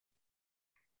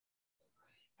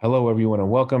Hello, everyone,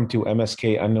 and welcome to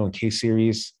MSK Unknown Case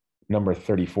Series number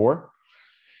 34.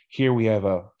 Here we have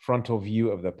a frontal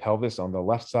view of the pelvis on the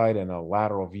left side and a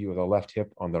lateral view of the left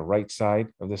hip on the right side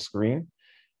of the screen.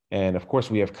 And of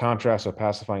course, we have contrast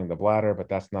opacifying the bladder, but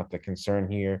that's not the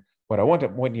concern here. What I want to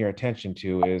point your attention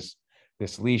to is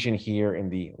this lesion here in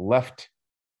the left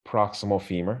proximal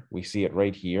femur. We see it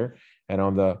right here. And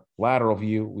on the lateral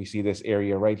view, we see this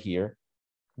area right here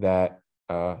that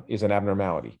is an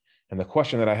abnormality. And the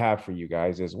question that I have for you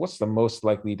guys is, what's the most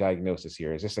likely diagnosis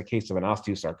here? Is this a case of an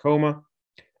osteosarcoma,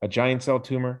 a giant cell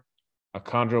tumor, a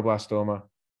chondroblastoma,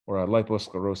 or a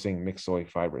liposclerosing myxoid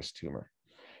fibrous tumor?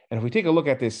 And if we take a look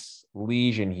at this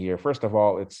lesion here, first of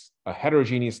all, it's a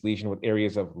heterogeneous lesion with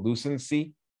areas of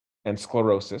lucency and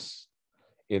sclerosis.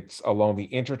 It's along the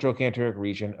intertrochanteric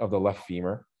region of the left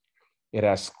femur. It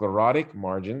has sclerotic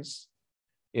margins.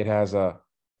 It has a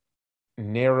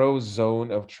narrow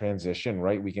zone of transition,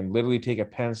 right? We can literally take a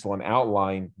pencil and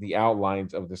outline the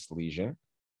outlines of this lesion,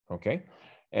 okay?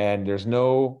 And there's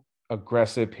no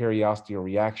aggressive periosteal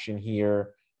reaction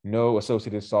here, no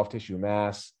associated soft tissue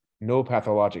mass, no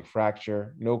pathologic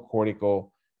fracture, no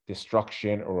cortical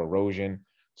destruction or erosion.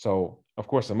 So, of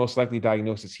course, the most likely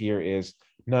diagnosis here is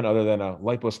none other than a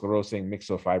liposclerosing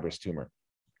myxofibrous tumor.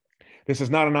 This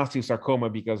is not an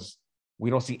osteosarcoma because we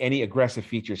don't see any aggressive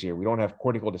features here. We don't have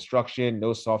cortical destruction,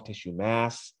 no soft tissue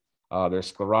mass. There's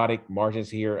sclerotic margins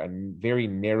here, a very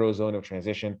narrow zone of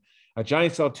transition. A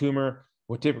giant cell tumor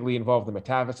would typically involve the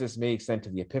metaphysis, may extend to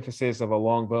the epiphysis of a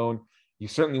long bone. You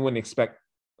certainly wouldn't expect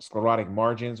sclerotic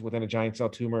margins within a giant cell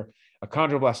tumor. A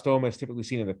chondroblastoma is typically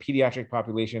seen in the pediatric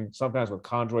population, sometimes with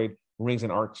chondroid rings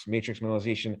and arcs matrix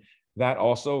mineralization. That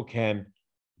also can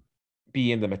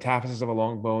be in the metaphysis of a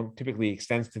long bone, typically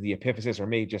extends to the epiphysis or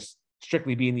may just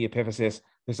strictly be in the epiphysis.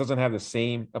 This doesn't have the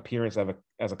same appearance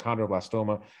as a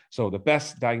chondroblastoma. So the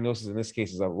best diagnosis in this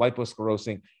case is a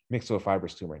liposclerosing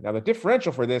myxofibrous tumor. Now, the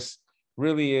differential for this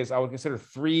really is, I would consider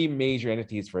three major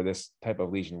entities for this type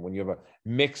of lesion when you have a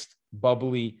mixed,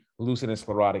 bubbly, lucid, and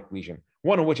sclerotic lesion,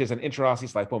 one of which is an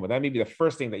intraosseous lipoma. That may be the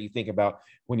first thing that you think about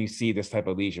when you see this type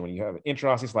of lesion. When you have an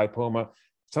intraosseous lipoma,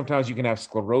 sometimes you can have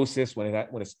sclerosis when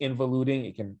it's involuting.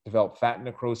 It can develop fat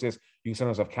necrosis. You can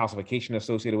sometimes have calcification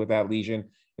associated with that lesion.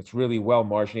 It's really well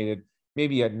marginated.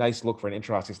 Maybe a nice look for an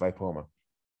intraosseous lipoma.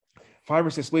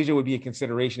 Fibrous dysplasia would be a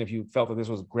consideration if you felt that this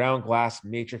was ground glass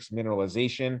matrix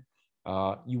mineralization.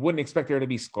 You wouldn't expect there to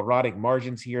be sclerotic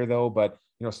margins here, though, but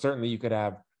certainly you could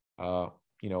have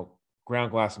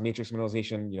ground glass matrix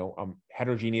mineralization,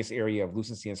 heterogeneous area of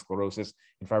lucency and sclerosis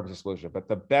and fibrous dysplasia. But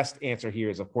the best answer here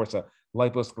is, of course, a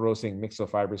liposclerosing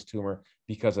myxofibrous tumor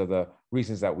because of the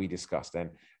reasons that we discussed. And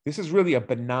this is really a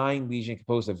benign lesion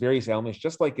composed of various elements,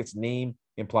 just like its name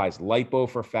implies: lipo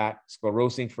for fat,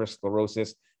 sclerosing for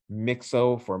sclerosis,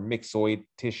 myxo for myxoid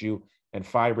tissue, and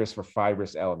fibrous for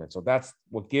fibrous elements. So that's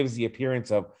what gives the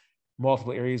appearance of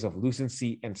multiple areas of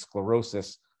lucency and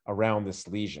sclerosis around this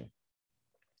lesion.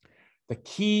 The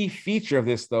key feature of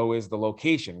this, though, is the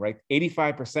location, right?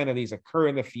 85% of these occur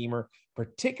in the femur,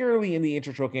 particularly in the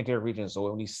intertrochanteric region. So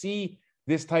when you see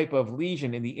this type of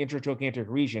lesion in the intertrochanteric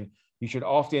region, you should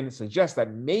often suggest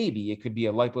that maybe it could be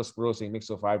a liposclerosing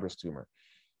myxofibrous tumor.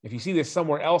 If you see this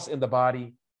somewhere else in the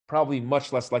body, probably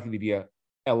much less likely to be a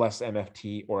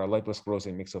LSMFT or a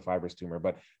liposclerosing myxofibrous tumor.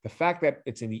 But the fact that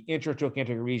it's in the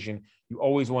intertrochanteric region, you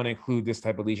always want to include this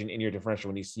type of lesion in your differential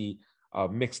when you see a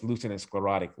mixed lucid and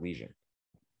sclerotic lesion.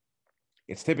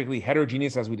 It's typically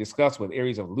heterogeneous, as we discussed, with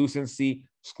areas of lucency,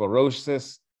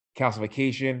 sclerosis,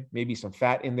 calcification, maybe some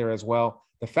fat in there as well.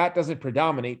 The fat doesn't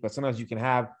predominate, but sometimes you can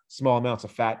have small amounts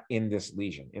of fat in this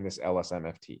lesion, in this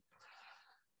LSMFT.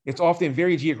 It's often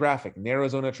very geographic, narrow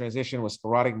zone of transition with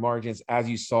sclerotic margins, as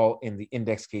you saw in the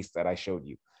index case that I showed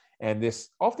you. And this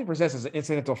often presents as an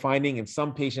incidental finding. In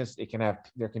some patients,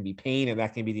 there can be pain, and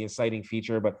that can be the inciting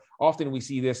feature. But often we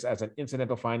see this as an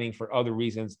incidental finding for other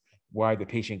reasons why the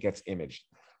patient gets imaged.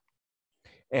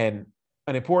 And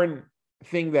an important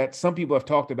thing that some people have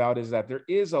talked about is that there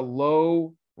is a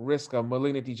low risk of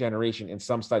malignant degeneration in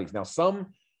some studies. Now, some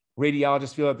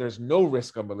radiologists feel that there's no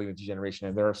risk of malignant degeneration,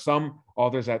 and there are some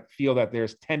authors that feel that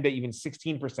there's 10 to even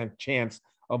 16% chance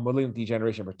of malignant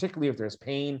degeneration, particularly if there's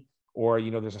pain or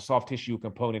there's a soft tissue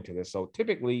component to this. So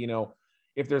typically,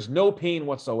 if there's no pain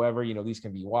whatsoever, these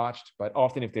can be watched. But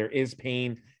often, if there is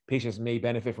pain, patients may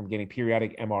benefit from getting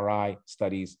periodic MRI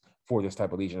studies for this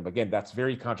type of lesion. But again, that's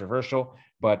very controversial.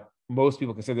 But most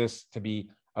people consider this to be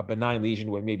a benign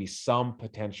lesion with maybe some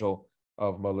potential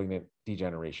of malignant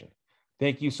degeneration.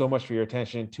 Thank you so much for your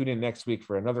attention. Tune in next week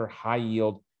for another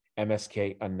high-yield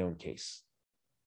MSK unknown case.